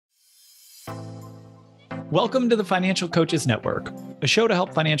Welcome to the Financial Coaches Network, a show to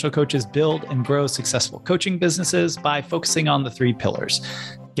help financial coaches build and grow successful coaching businesses by focusing on the three pillars: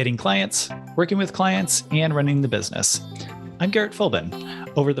 getting clients, working with clients, and running the business. I'm Garrett Philbin.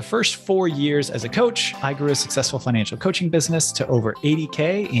 Over the first 4 years as a coach, I grew a successful financial coaching business to over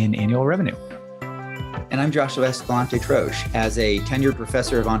 $80K in annual revenue. And I'm Joshua Escalante-Troche. As a tenured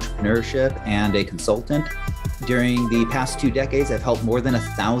professor of entrepreneurship and a consultant, during the past 2 decades, I've helped more than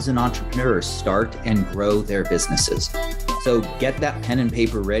 1,000 entrepreneurs start and grow their businesses. So get that pen and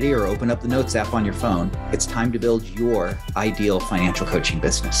paper ready or open up the Notes app on your phone. It's time to build your ideal financial coaching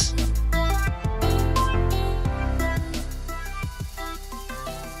business.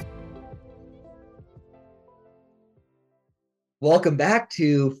 Welcome back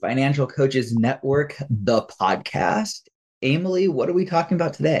to Financial Coaches Network, the podcast. Emily, what are we talking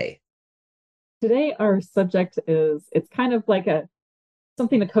about today? Today, our subject is, it's kind of like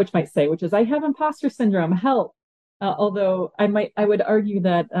something a coach might say, which is, I have imposter syndrome, help. Although I would argue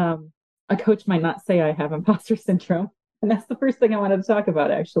that a coach might not say I have imposter syndrome. And that's the first thing I wanted to talk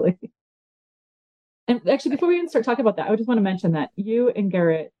about, actually. And actually, before we even start talking about that, I just want to mention that you and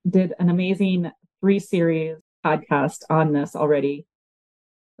Garrett did an amazing 3-series podcast on this already.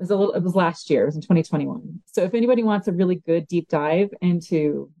 It was last year, it was in 2021. So if anybody wants a really good deep dive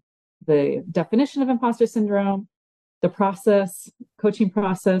into the definition of imposter syndrome, the process, coaching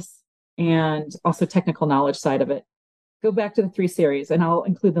process, and also technical knowledge side of it, go back to the 3 series, and I'll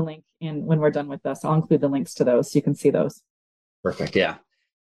include the link when we're done with this. I'll include the links to those so you can see those. Perfect. Yeah.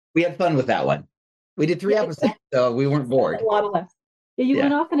 We had fun with that one. We did 3 episodes, so we weren't bored. A lot of laughs. Yeah, you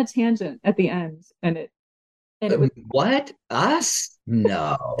went off on a tangent at the end, and it was, what? Us?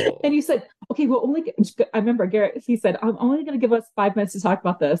 No. And you said, okay, well, I remember Garrett, he said, I'm only going to give us 5 minutes to talk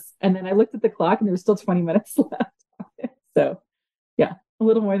about this. And then I looked at the clock and there was still 20 minutes left. So yeah, a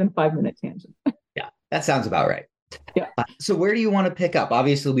little more than 5-minute tangent. Yeah, that sounds about right. Yeah. So where do you want to pick up?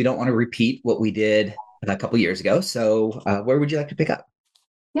 Obviously, we don't want to repeat what we did a couple years ago. So where would you like to pick up?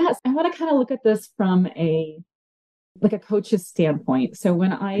 Yes, I want to kind of look at this from a coach's standpoint. So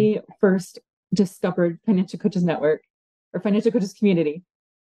when I first discovered Financial Coaches Network or Financial Coaches Community,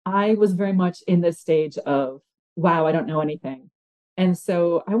 I was very much in this stage of, wow, I don't know anything. And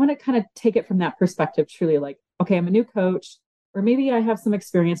so I want to kind of take it from that perspective, truly like, okay, I'm a new coach, or maybe I have some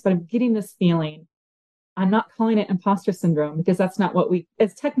experience, but I'm getting this feeling. I'm not calling it imposter syndrome because that's not what we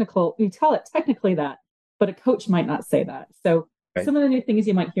tell it technically that, but a coach might not say that. So Some of the new things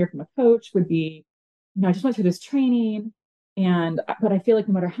you might hear from a coach would be, I just went through this training, but I feel like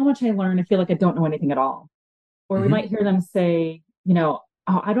no matter how much I learn, I feel like I don't know anything at all. Or we might hear them say, oh,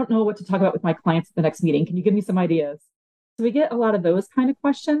 I don't know what to talk about with my clients at the next meeting. Can you give me some ideas? So we get a lot of those kind of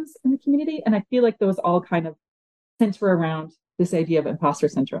questions in the community. And I feel like those all kind of center around this idea of imposter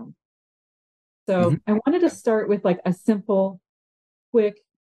syndrome. So I wanted to start with like a simple, quick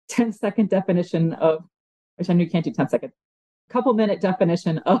 10-second definition of, which I know you can't do 10 seconds, couple-minute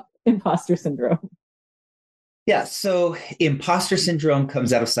definition of imposter syndrome. Yeah, so imposter syndrome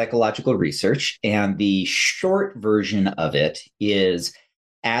comes out of psychological research, and the short version of it is,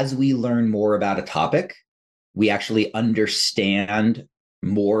 as we learn more about a topic, we actually understand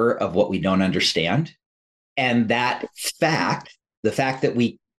more of what we don't understand. And the fact that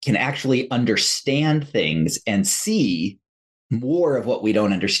we can actually understand things and see more of what we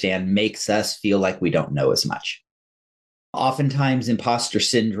don't understand makes us feel like we don't know as much. Oftentimes, imposter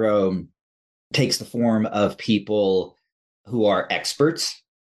syndrome takes the form of people who are experts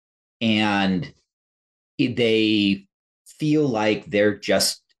and they feel like they're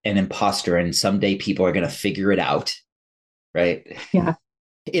just an imposter and someday people are going to figure it out, right? Yeah.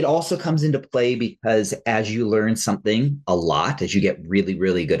 It also comes into play because as you learn something a lot, as you get really,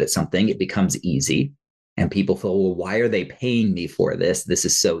 really good at something, it becomes easy. And people feel, well, why are they paying me for this? This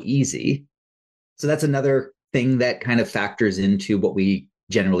is so easy. So that's another thing that kind of factors into what we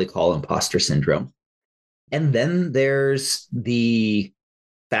generally call imposter syndrome. And then there's the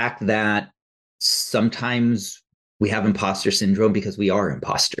fact that sometimes we have imposter syndrome because we are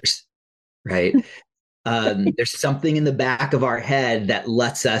imposters, right? There's something in the back of our head that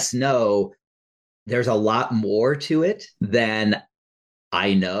lets us know there's a lot more to it than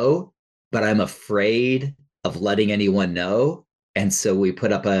I know, but I'm afraid of letting anyone know. And so we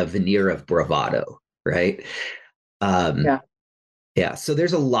put up a veneer of bravado, right? Yeah. So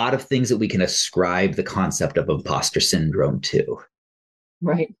there's a lot of things that we can ascribe the concept of imposter syndrome to.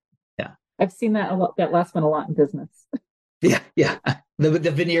 Right. Yeah. I've seen that a lot, that last one a lot in business. Yeah. Yeah. The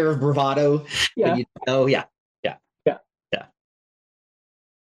veneer of bravado. Yeah. Yeah.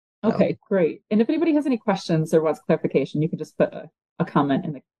 Okay, great. And if anybody has any questions or wants clarification, you can just put a comment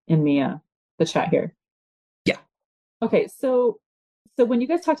in the chat here. Okay, so when you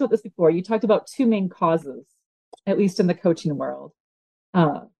guys talked about this before, you talked about two main causes, at least in the coaching world.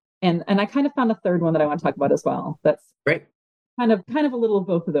 Uh, and I kind of found a third one that I want to talk about as well. That's Right. kind of a little of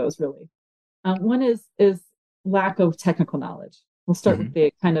both of those, really. One is lack of technical knowledge. We'll start with Mhm.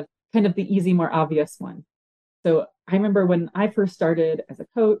 the kind of the easy, more obvious one. So I remember when I first started as a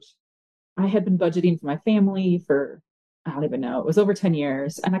coach, I had been budgeting for my family for, I don't even know, it was over 10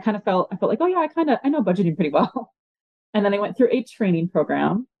 years. And I felt like, oh yeah, I know budgeting pretty well. And then I went through a training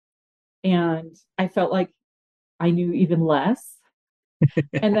program and I felt like I knew even less.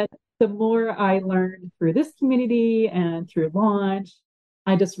 And then the more I learned through this community and through Launch,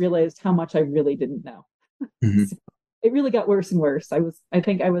 I just realized how much I really didn't know. Mhm. So it really got worse and worse. I'm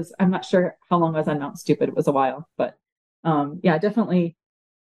not sure how long I was on Mount Stupid. It was a while, but yeah, definitely.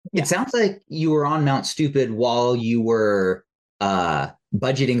 It Yeah. sounds like you were on Mount Stupid while you were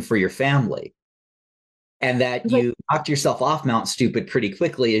budgeting for your family, and that It's like, you knocked yourself off Mount Stupid pretty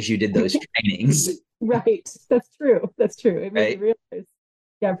quickly as you did those trainings, right. That's true. That's true. It made me right? realize,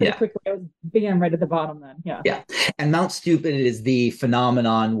 yeah, pretty Yeah. quickly. I was bam right at the bottom then. Yeah. Yeah. And Mount Stupid is the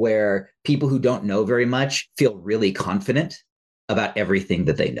phenomenon where people who don't know very much feel really confident about everything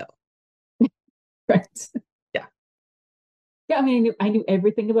that they know. Right. Yeah. Yeah. I mean, I knew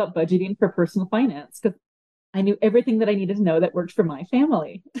everything about budgeting for personal finance because I knew everything that I needed to know that worked for my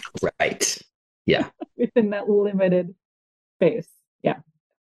family Right. Yeah. within that limited space. Yeah.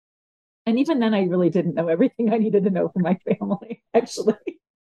 And even then, I really didn't know everything I needed to know for my family, actually.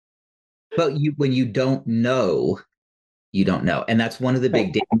 But when you don't know, you don't know. And that's one of the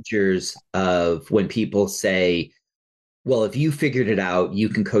Right. big dangers of when people say, well, if you figured it out, you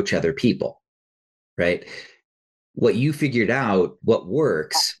can coach other people, right? What you figured out, what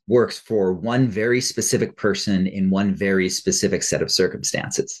works for one very specific person in one very specific set of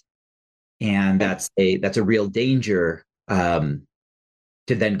circumstances. And Right. that's a real danger,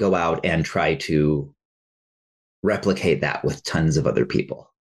 to then go out and try to replicate that with tons of other people.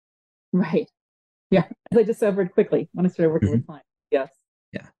 Right. Yeah. As I discovered quickly when I started working Mhm. with clients. Yes.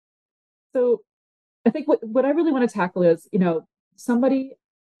 Yeah. So I think what I really want to tackle is, somebody,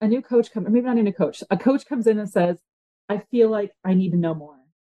 a new coach comes, or maybe not a new coach, a coach comes in and says, I feel like I need to know more.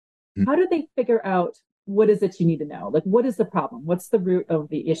 Mhm. How do they figure out what is it you need to know? Like, what is the problem? What's the root of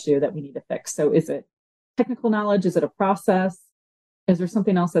the issue that we need to fix? So is it technical knowledge? Is it a process? Is there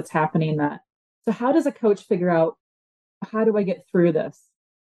something else that's happening so how does a coach figure out, how do I get through this?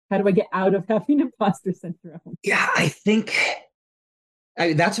 How do I get out of having imposter syndrome? Yeah, I think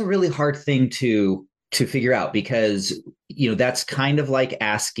that's a really hard thing to figure out because that's kind of like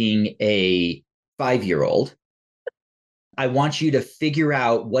asking a 5-year-old, I want you to figure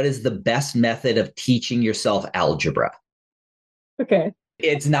out what is the best method of teaching yourself algebra. Okay.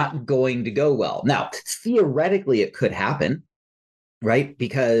 It's not going to go well. Now, theoretically, it could happen, right?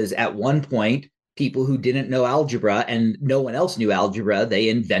 Because at one point, people who didn't know algebra and no one else knew algebra, they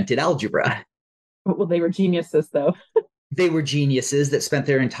invented algebra. Well, they were geniuses, though. They were geniuses that spent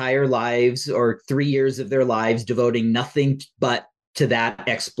their entire lives or 3 years of their lives devoting nothing but to that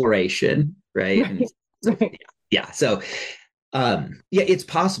exploration, right? And Right. so, Right. yeah. So, yeah, it's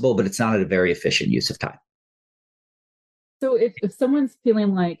possible, but it's not a very efficient use of time. So if someone's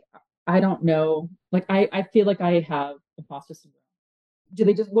feeling like, I don't know, like I feel like I have imposter syndrome,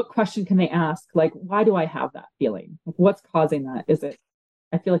 what question can they ask? Like, why do I have that feeling? Like, what's causing that? Is it,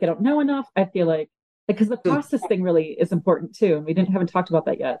 I feel like I don't know enough? I feel like, because the So, process thing really is important too. And we haven't talked about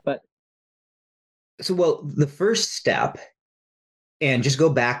that yet, but well, the first step, and just go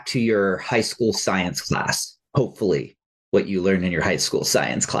back to your high school science class, hopefully, what you learned in your high school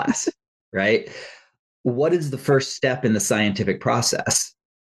science class, right? What is the first step in the scientific process?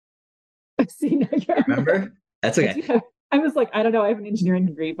 see, now you're, Remember? That's I okay. do have, I was like, I don't know, I have an engineering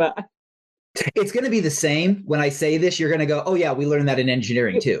degree, but It's going to be the same. When I say this, you're going to go, oh, yeah, we learned that in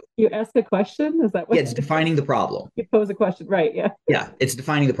engineering you, too. you ask a question? Is that Yeah, what it's defining the problem. you pose a question? Right. Yeah. Yeah, it's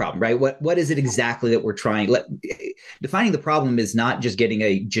defining the problem, right? What is it exactly that we're trying? Defining the problem is not just getting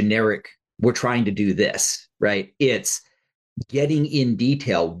a generic, we're trying to do this, right? It's getting in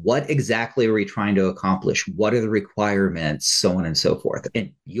detail, what exactly are we trying to accomplish? What are the requirements? So on and so forth.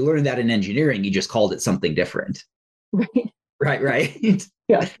 And you learned that in engineering, you just called it something different. Right. Right.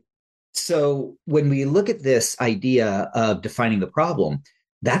 Yeah. So when we look at this idea of defining the problem,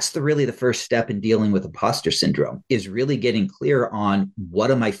 that's really the first step in dealing with imposter syndrome, is really getting clear on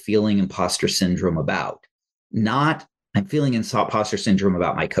what am I feeling imposter syndrome about? Not I'm feeling imposter syndrome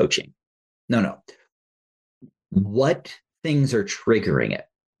about my coaching. No. What things are triggering it?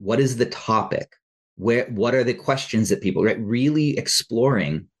 What is the topic? What are the questions that people, right? Really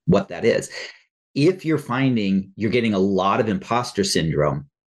exploring what that is. If you're finding you're getting a lot of imposter syndrome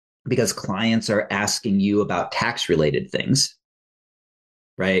because clients are asking you about tax related things,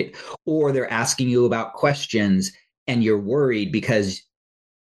 right? Or they're asking you about questions and you're worried because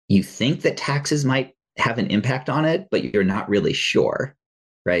you think that taxes might have an impact on it, but you're not really sure,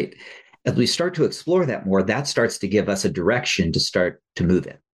 right? As we start to explore that more, that starts to give us a direction to start to move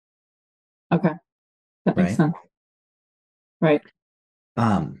in. Okay. That makes Right. sense. Right.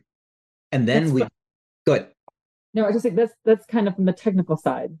 And then we go ahead. No, I just think that's kind of from the technical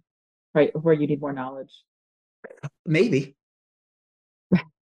side, right? Of where you need more knowledge. Maybe,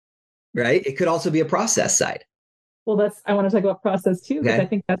 right? It could also be a process side. Well, I want to talk about process too, because I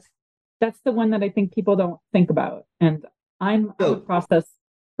think that's the one that I think people don't think about. And I'm a process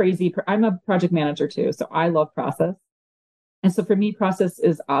crazy. I'm a project manager too, so I love process. And so for me, process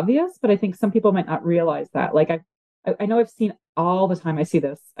is obvious, but I think some people might not realize that. Like I know I've seen all the time. I see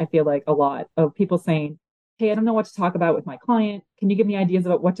this. I feel like a lot of people saying, "Hey, I don't know what to talk about with my client. Can you give me ideas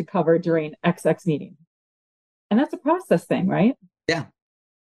about what to cover during XX meeting?" And that's a process thing, right? Yeah.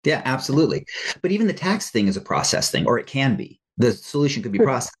 Yeah, absolutely. But even the tax thing is a process thing, or it can be. The solution could be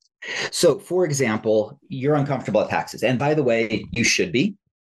process. So, for example, you're uncomfortable at taxes. And by the way, you should be.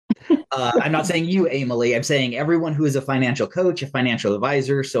 I'm not saying you, Emily. I'm saying everyone who is a financial coach, a financial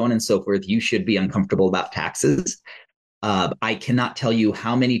advisor, so on and so forth, you should be uncomfortable about taxes. I cannot tell you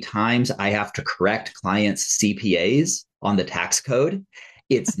how many times I have to correct clients' CPAs on the tax code.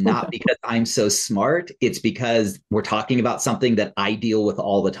 It's not because I'm so smart. It's because we're talking about something that I deal with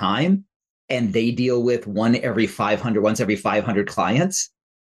all the time, and they deal with once every 500 clients,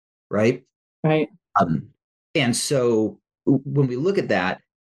 right? Right. And so when we look at that,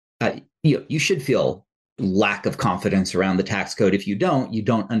 you should feel lack of confidence around the tax code. If you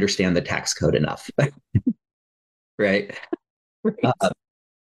don't understand the tax code enough, right? Right.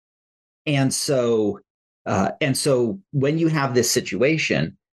 And so, when you have this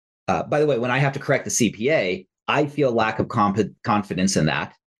situation, by the way, when I have to correct the CPA, I feel lack of confidence in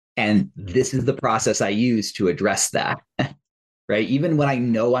that, and this is the process I use to address that. Right? Even when I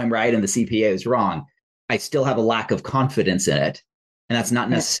know I'm right and the CPA is wrong, I still have a lack of confidence in it, and that's not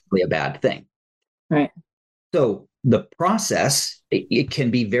necessarily a bad thing. Right. So the process it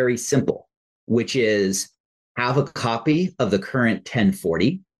can be very simple, which is have a copy of the current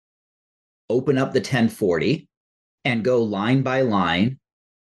 1040, open up the 1040 and go line by line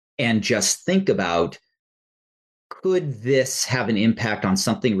and just think about, could this have an impact on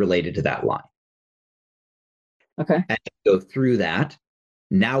something related to that line? Okay. And go through that.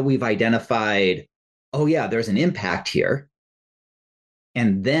 Now we've identified, oh yeah, there's an impact here.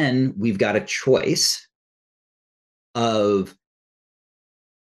 And then we've got a choice of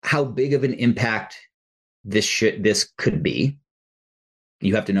how big of an impact this could be.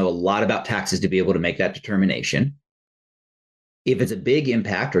 You have to know a lot about taxes to be able to make that determination. If it's a big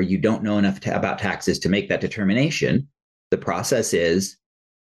impact or you don't know enough about taxes to make that determination, the process is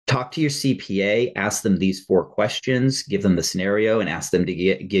talk to your CPA, ask them these 4 questions, give them the scenario, and ask them to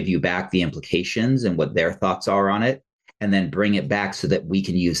give you back the implications and what their thoughts are on it, and then bring it back so that we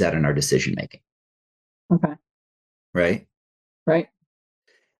can use that in our decision making. Okay. Right? Right.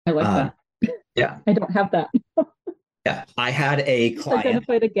 I like that. Yeah. I don't have that. Yeah. I had a client.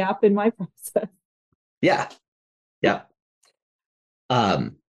 Identified a gap in my process. Yeah. Yeah. I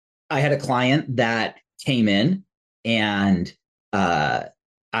had a client that came in and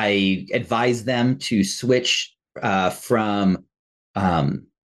I advised them to switch from, I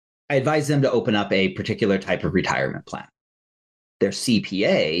advised them to open up a particular type of retirement plan. Their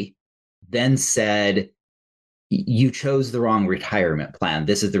CPA then said, you chose the wrong retirement plan.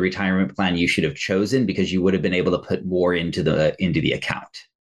 This is the retirement plan you should have chosen because you would have been able to put more into the account.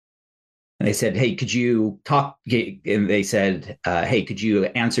 And they said, hey, could you talk? And they said, hey, could you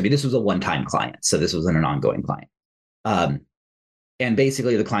answer me? This was a one-time client, so this wasn't an ongoing client. And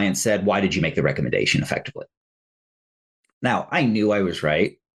basically the client said, why did you make the recommendation effectively? Now, I knew I was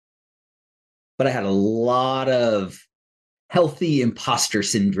right, but I had a lot of healthy imposter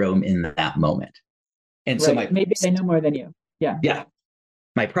syndrome in that moment. And so maybe they know more than you. Yeah. Yeah.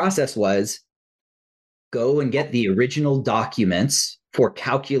 My process was go and get the original documents for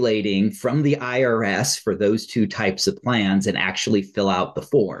calculating from the IRS for those 2 types of plans and actually fill out the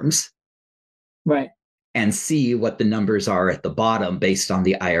forms. Right. And see what the numbers are at the bottom based on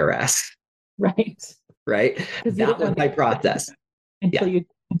the IRS. Right. Right. That was my process. Until you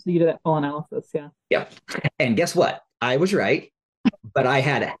do that full analysis. Yeah. Yeah. And guess what? I was right, but I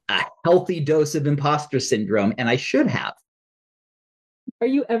had a healthy dose of imposter syndrome, and I should have. Are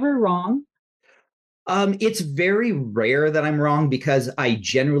you ever wrong? It's very rare that I'm wrong because I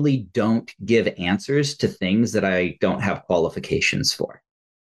generally don't give answers to things that I don't have qualifications for,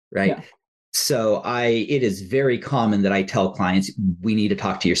 right? Yeah. So it is very common that I tell clients, we need to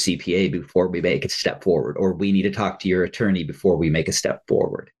talk to your CPA before we make a step forward, or we need to talk to your attorney before we make a step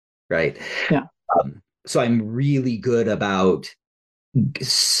forward, right? Yeah. So I'm really good about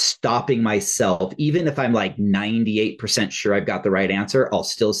stopping myself, even if I'm like 98% sure I've got the right answer, I'll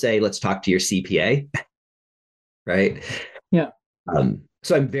still say, let's talk to your CPA, right? Yeah.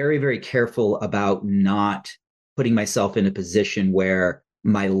 So I'm very, very careful about not putting myself in a position where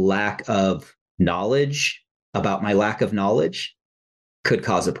my lack of knowledge about my lack of knowledge could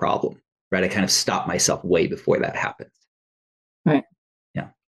cause a problem, right? I kind of stop myself way before that happens. Right. Yeah.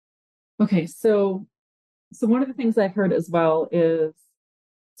 Okay. So one of the things I've heard as well is,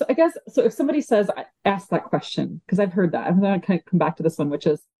 so I guess, so if somebody says, ask that question, because I've heard that, I'm going to kind of come back to this one, which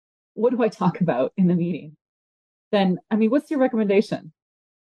is, what do I talk about in the meeting? Then, I mean, what's your recommendation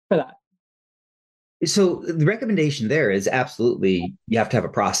for that? So the recommendation there is absolutely you have to have a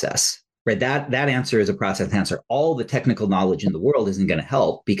process, right? That answer is a process answer. All the technical knowledge in the world isn't going to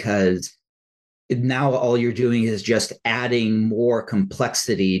help because now all you're doing is just adding more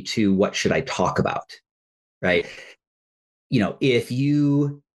complexity to what should I talk about, right? If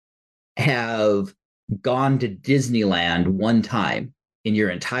you have gone to Disneyland one time in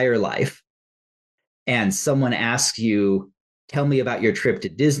your entire life and someone asks you, tell me about your trip to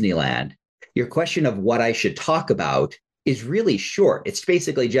Disneyland, your question of what I should talk about is really short. It's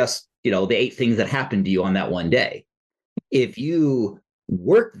basically just, the 8 things that happened to you on that one day. If you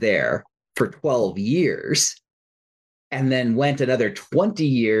worked there for 12 years and then went another 20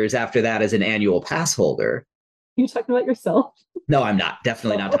 years after that as an annual pass holder. Are you talking about yourself? No, I'm not.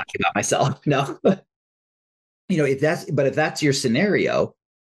 Definitely not talking about myself. No. If that's your scenario,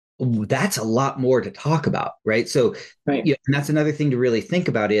 that's a lot more to talk about, right? So, right. And that's another thing to really think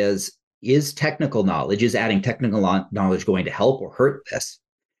about is technical knowledge, is adding technical knowledge going to help or hurt this?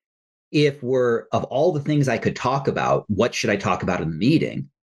 If we're, of all the things I could talk about, what should I talk about in the meeting?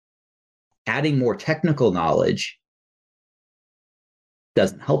 Adding more technical knowledge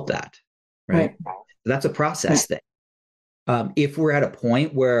doesn't help that, right? That's a process thing. If we're at a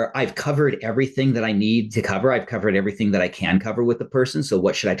point where I've covered everything that I need to cover, I've covered everything that I can cover with the person. So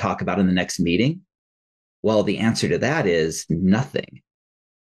what should I talk about in the next meeting? Well, the answer to that is nothing.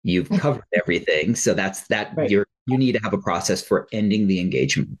 You've covered everything. So that's that. Right. You need to have a process for ending the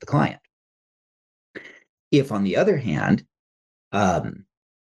engagement with the client. If, on the other hand,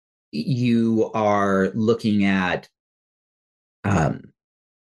 you are looking at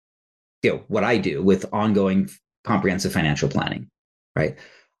what I do with ongoing comprehensive financial planning, right?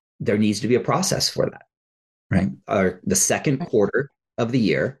 There needs to be a process for that, right? The second quarter of the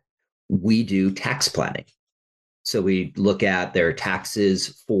year, we do tax planning. So we look at their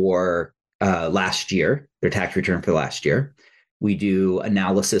taxes for last year, their tax return for last year. We do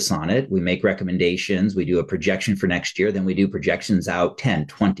analysis on it. We make recommendations. We do a projection for next year. Then we do projections out 10,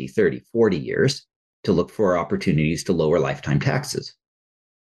 20, 30, 40 years to look for opportunities to lower lifetime taxes.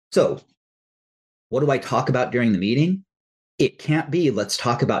 So what do I talk about during the meeting? It can't be, let's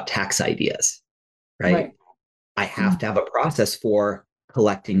talk about tax ideas, right? I have to have a process for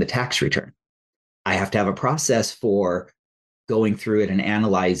collecting the tax return. I have to have a process for going through it and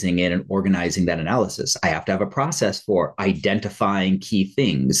analyzing it and organizing that analysis. I have to have a process for identifying key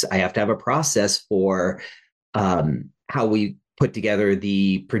things. I have to have a process for how we put together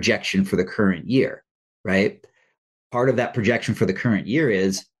the projection for the current year, right? Part of that projection for the current year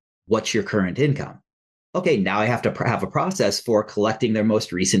is, what's your current income? Okay, now I have to have a process for collecting their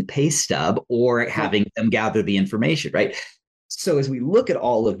most recent pay stub or having them gather the information, right? So as we look at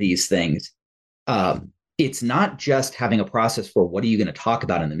all of these things, it's not just having a process for what are you going to talk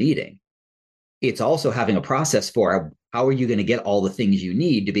about in the meeting. It's also having a process for how are you going to get all the things you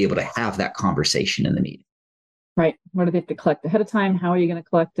need to be able to have that conversation in the meeting. Right. What do they have to collect ahead of time? How are you going to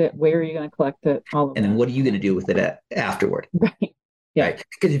collect it? Where are you going to collect it? All of and that. Then what are you going to do with it afterward? Right. Yeah. Right.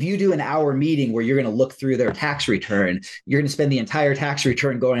 Because if you do an hour meeting where you're going to look through their tax return, you're going to spend the entire tax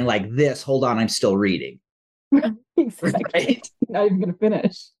return going like this. Hold on, I'm still reading. Exactly. Right? Not even going to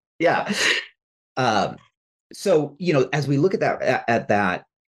finish. Yeah. So as we look at that,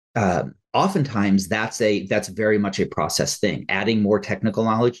 oftentimes that's very much a process thing. Adding more technical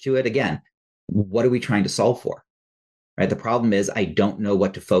knowledge to it. Again, what are we trying to solve for? Right. The problem is I don't know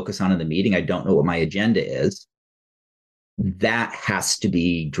what to focus on in the meeting. I don't know what my agenda is. That has to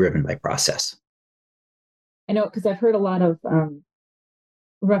be driven by process. I know, because I've heard a lot of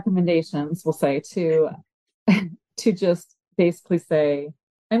recommendations, we'll say, to just basically say,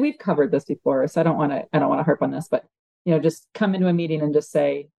 and we've covered this before, so I don't want to harp on this, but just come into a meeting and just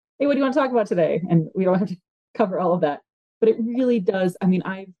say, hey, what do you want to talk about today? And we don't have to cover all of that. But it really does. I mean,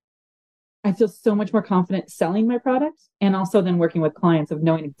 I feel so much more confident selling my product and also then working with clients of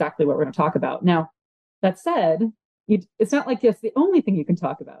knowing exactly what we're going to talk about. Now, that said, it's not like it's the only thing you can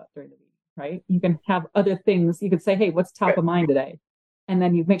talk about during the meeting, right? You can have other things. You could say, hey, what's top of mind today? And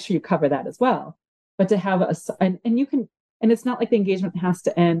then you make sure you cover that as well. But to have and you can, and it's not like the engagement has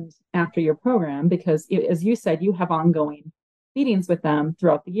to end after your program, because as you said, you have ongoing meetings with them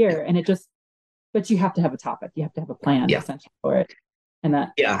throughout the year. And but you have to have a topic. You have to have a plan essentially for it. And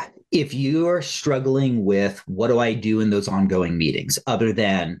that. Yeah. If you are struggling with what do I do in those ongoing meetings, other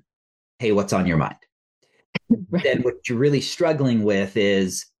than, hey, what's on your mind? Right. Then what you're really struggling with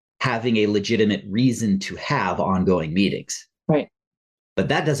is having a legitimate reason to have ongoing meetings. Right. But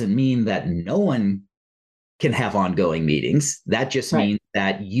that doesn't mean that no one can have ongoing meetings. That just means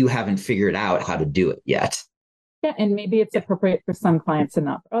that you haven't figured out how to do it yet. Yeah, and maybe it's appropriate for some clients and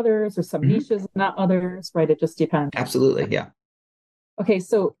not for others, or some niches and not others, right? It just depends. Absolutely, yeah. Okay,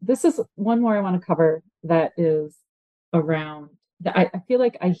 so this is one more I want to cover that is around, I feel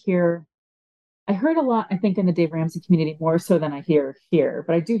like I heard a lot, I think, in the Dave Ramsey community, more so than I hear here,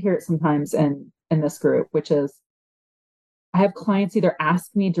 but I do hear it sometimes in this group, which is, I have clients either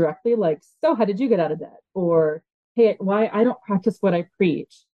ask me directly, like, so how did you get out of debt? Or, hey, why I don't practice what I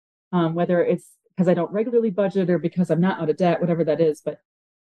preach, whether it's because I don't regularly budget or because I'm not out of debt, whatever that is. But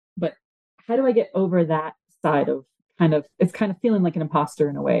how do I get over that side of it's kind of feeling like an imposter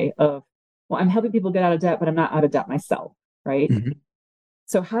in a way of, well, I'm helping people get out of debt, but I'm not out of debt myself, right? Mm-hmm.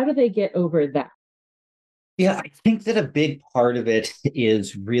 So how do they get over that? Yeah, I think that a big part of it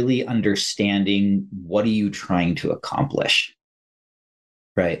is really understanding, what are you trying to accomplish,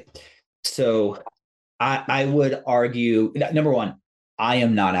 right? So I would argue, number one, I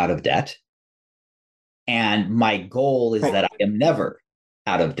am not out of debt. And my goal is that I am never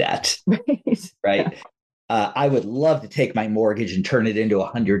out of debt, right? I would love to take my mortgage and turn it into a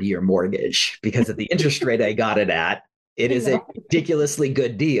 100-year mortgage, because at the interest rate I got it at, it is a ridiculously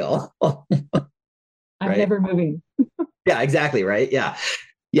good deal. I'm never moving. Yeah, exactly. Right. Yeah.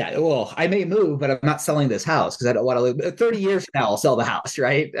 Yeah. Well, I may move, but I'm not selling this house because I don't want to live 30 years from now. I'll sell the house.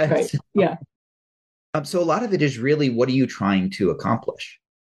 Right. Right. Yeah. So a lot of it is really, what are you trying to accomplish?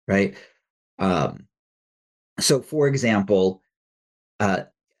 Right. So for example, I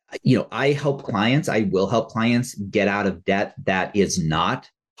help clients. I will help clients get out of debt that is not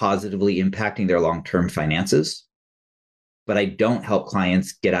positively impacting their long-term finances. But I don't help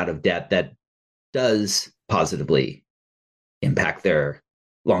clients get out of debt that does positively impact their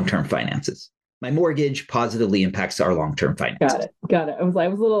long-term finances. My mortgage positively impacts our long-term finances. Got it. I was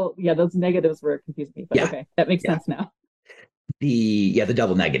a little, those negatives were confusing me, but okay, that makes sense now. The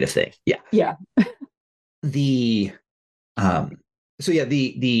double negative thing. Yeah. Yeah.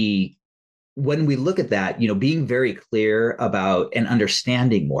 When we look at that, being very clear about and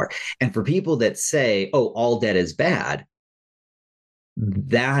understanding more. And for people that say, oh, all debt is bad,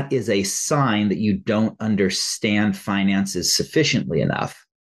 that is a sign that you don't understand finances sufficiently enough.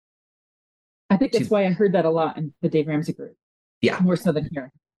 I think that's why I heard that a lot in the Dave Ramsey group. Yeah. More so than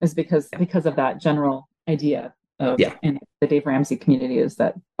here, is because of that general idea of in the Dave Ramsey community, is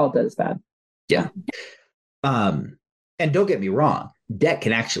that all debt is bad. Yeah. And don't get me wrong, debt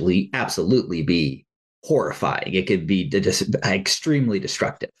can actually absolutely be horrifying. It could be extremely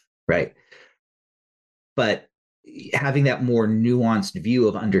destructive, right? But having that more nuanced view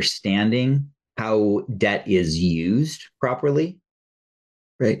of understanding how debt is used properly,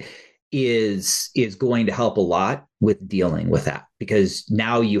 right, is going to help a lot with dealing with that, because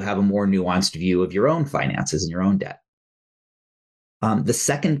now you have a more nuanced view of your own finances and your own debt. The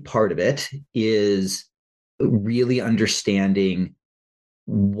second part of it is really understanding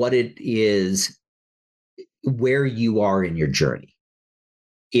what it is, where you are in your journey.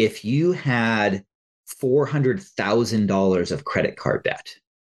 If you had $400,000 of credit card debt,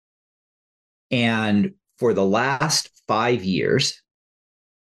 and for the last 5 years,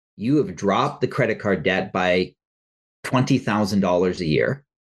 you have dropped the credit card debt by $20,000 a year,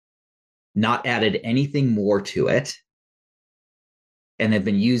 not added anything more to it, and have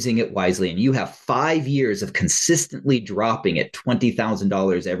been using it wisely, and you have 5 years of consistently dropping at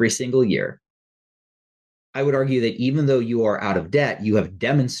 $20,000 every single year, I would argue that even though you are out of debt, you have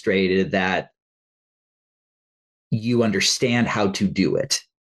demonstrated that you understand how to do it.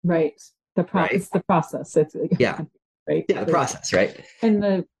 Right. It's the process. It's right. Yeah, the process, right? And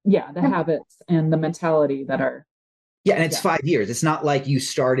the habits and the mentality that are Yeah, and it's 5 years. It's not like you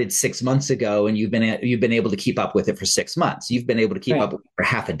started 6 months ago and you've been able to keep up with it for 6 months. You've been able to keep up with it for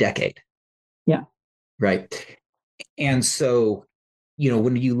half a decade. Yeah. Right. And so,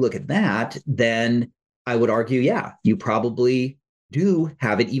 when you look at that, then I would argue, yeah, you probably do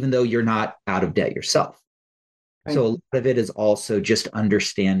have it, even though you're not out of debt yourself. Right. So a lot of it is also just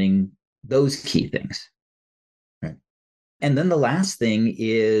understanding those key things. Right. And then the last thing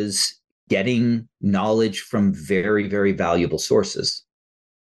is getting knowledge from very, very valuable sources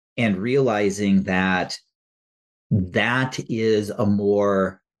and realizing that that is a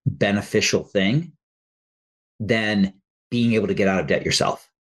more beneficial thing than being able to get out of debt yourself.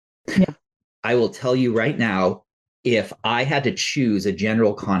 Yeah. I will tell you right now, if I had to choose a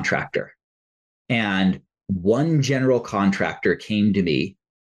general contractor and one general contractor came to me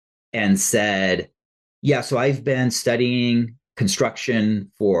and said, yeah, so I've been studying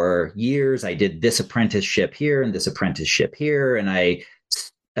construction for years. I did this apprenticeship here and this apprenticeship here. And I,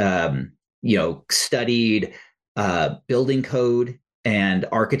 studied building code and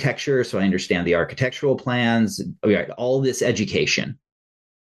architecture. So I understand the architectural plans, all this education.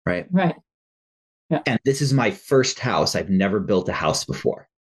 Right. Right. Yeah. And this is my first house. I've never built a house before.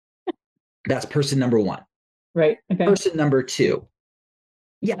 That's person number one. Right. Okay. Person number two.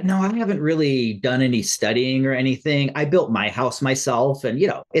 Yeah, no, I haven't really done any studying or anything. I built my house myself and,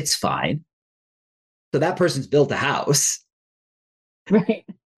 it's fine. So that person's built a house. Right.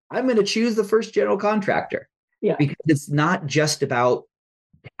 I'm going to choose the first general contractor. Yeah. Because it's not just about,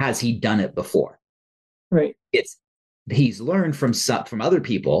 has he done it before? Right. It's, he's learned from other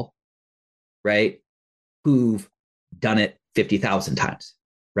people, right, who've done it 50,000 times,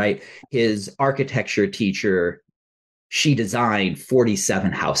 right? His architecture teacher, she designed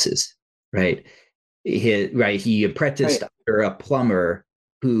 47 houses, right? He apprenticed under a plumber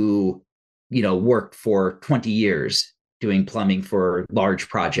who, worked for 20 years doing plumbing for large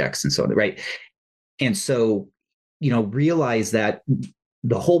projects and so on, right? And so, realize that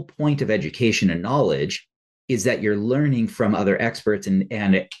the whole point of education and knowledge is that you're learning from other experts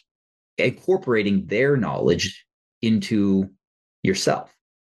and incorporating their knowledge into yourself.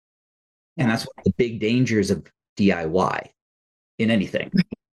 And that's one of the big dangers of DIY in anything.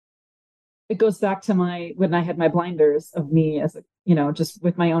 It goes back to when I had my blinders of me as just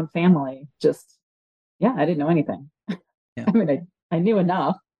with my own family, I didn't know anything. Yeah. I mean, I knew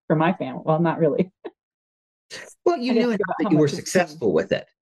enough for my family. Well, not really. Well, you knew enough that you were successful with it.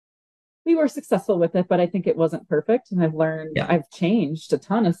 We were successful with it, but I think it wasn't perfect. And I've changed a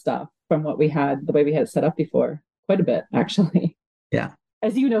ton of stuff from what we had, the way we had it set up before. Quite a bit, actually. Yeah.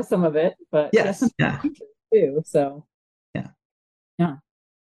 As you know, some of it, but yes, too. So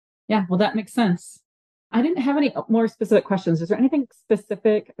yeah. Well, that makes sense. I didn't have any more specific questions. Is there anything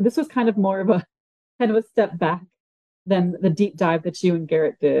specific? This was kind of more of a step back than the deep dive that you and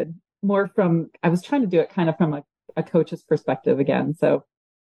Garrett did. I was trying to do it kind of from a coach's perspective again. So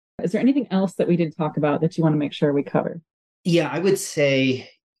is there anything else that we didn't talk about that you want to make sure we cover? Yeah, I would say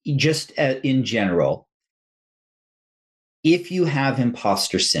just in general, if you have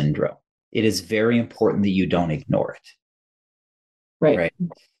imposter syndrome, it is very important that you don't ignore it. Right.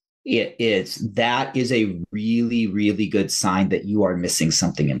 That is a really, really good sign that you are missing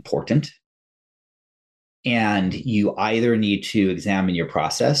something important. And you either need to examine your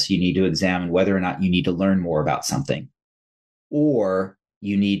process, you need to examine whether or not you need to learn more about something, or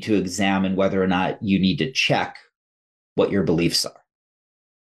you need to examine whether or not you need to check what your beliefs are.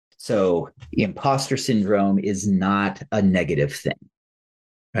 So imposter syndrome is not a negative thing,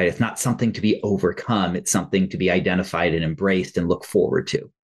 right? It's not something to be overcome. It's something to be identified and embraced and look forward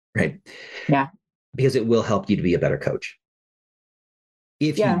to, right? Yeah. Because it will help you to be a better coach.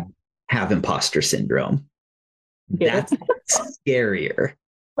 If you have imposter syndrome, that's scarier.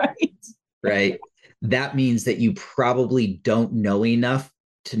 Right. That means that you probably don't know enough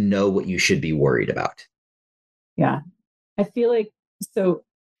to know what you should be worried about. Yeah. I feel like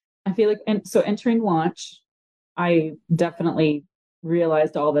entering launch, I definitely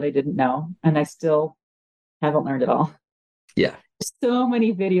realized all that I didn't know, and I still haven't learned it all. Yeah. So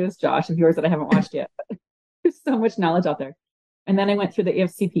many videos, Josh, of yours that I haven't watched yet. There's so much knowledge out there. And then I went through the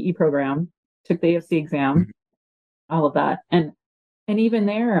AFCPE program, took the AFC exam, all of that. And even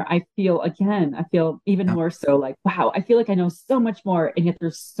there, I feel even more so like, wow, I feel like I know so much more, and yet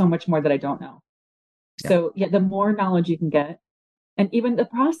there's so much more that I don't know. Yeah. So the more knowledge you can get, and even the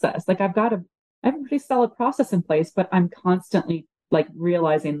process, like I have a pretty solid process in place, but I'm constantly like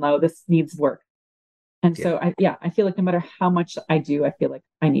realizing, this needs work. And so I feel like no matter how much I do, I feel like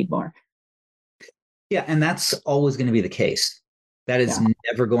I need more. Yeah. And that's always going to be the case. That is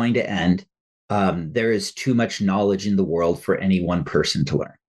never going to end. there is too much knowledge in the world for any one person to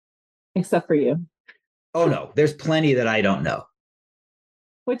learn. Except for you. Oh, no, there's plenty that I don't know.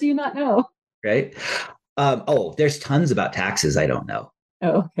 What do you not know? Right? There's tons about taxes I don't know.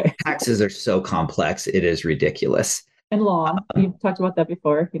 Oh, okay. Taxes are so complex. It is ridiculous. And law. You've talked about that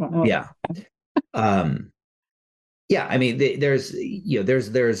before. If you don't know. Yeah. Yeah. I mean,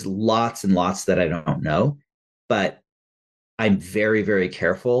 there's lots and lots that I don't know, but I'm very, very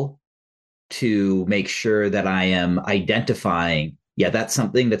careful to make sure that I am identifying, that's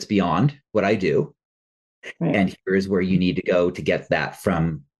something that's beyond what I do. Right. And here's where you need to go to get that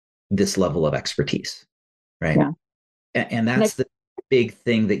from this level of expertise. Right. Yeah. And that's the big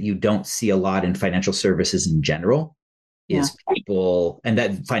thing that you don't see a lot in financial services in general is people, and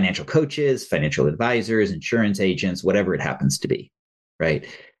that financial coaches, financial advisors, insurance agents, whatever it happens to be, right?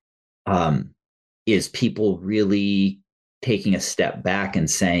 Is people really taking a step back and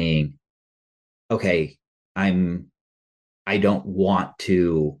saying, okay, I don't want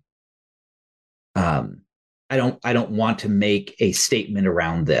to, I don't want to make a statement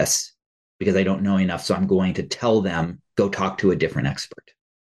around this because I don't know enough. So I'm going to tell them, go talk to a different expert.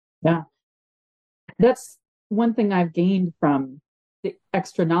 Yeah. That's one thing I've gained from the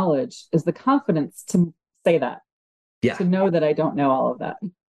extra knowledge is the confidence to say that. Yeah. To know that I don't know all of that.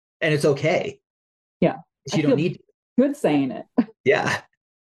 And it's okay. Yeah. You don't need to. Good saying it. Yeah.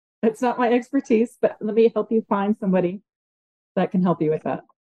 It's not my expertise, but let me help you find somebody that can help you with that.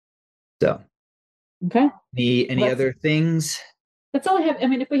 So. Okay. Any other things? That's all I have. I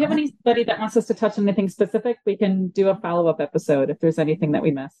mean, if we have anybody that wants us to touch on anything specific, we can do a follow-up episode if there's anything that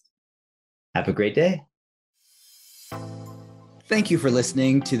we missed. Have a great day. Thank you for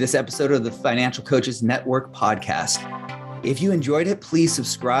listening to this episode of the Financial Coaches Network podcast. If you enjoyed it, please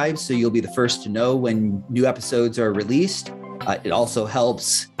subscribe so you'll be the first to know when new episodes are released. It also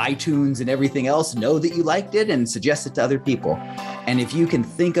helps iTunes and everything else know that you liked it and suggest it to other people. And if you can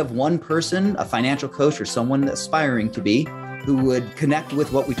think of one person, a financial coach or someone aspiring to be, who would connect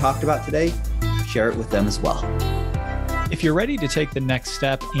with what we talked about today, share it with them as well. If you're ready to take the next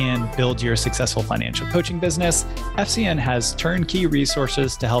step and build your successful financial coaching business, FCN has turnkey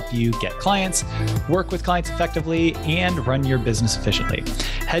resources to help you get clients, work with clients effectively, and run your business efficiently.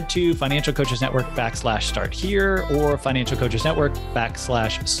 Head to Financial Coaches Network /start here or Financial Coaches Network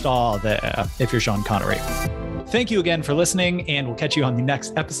 /stall if you're Sean Connery. Thank you again for listening, and we'll catch you on the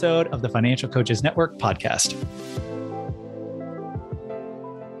next episode of the Financial Coaches Network podcast.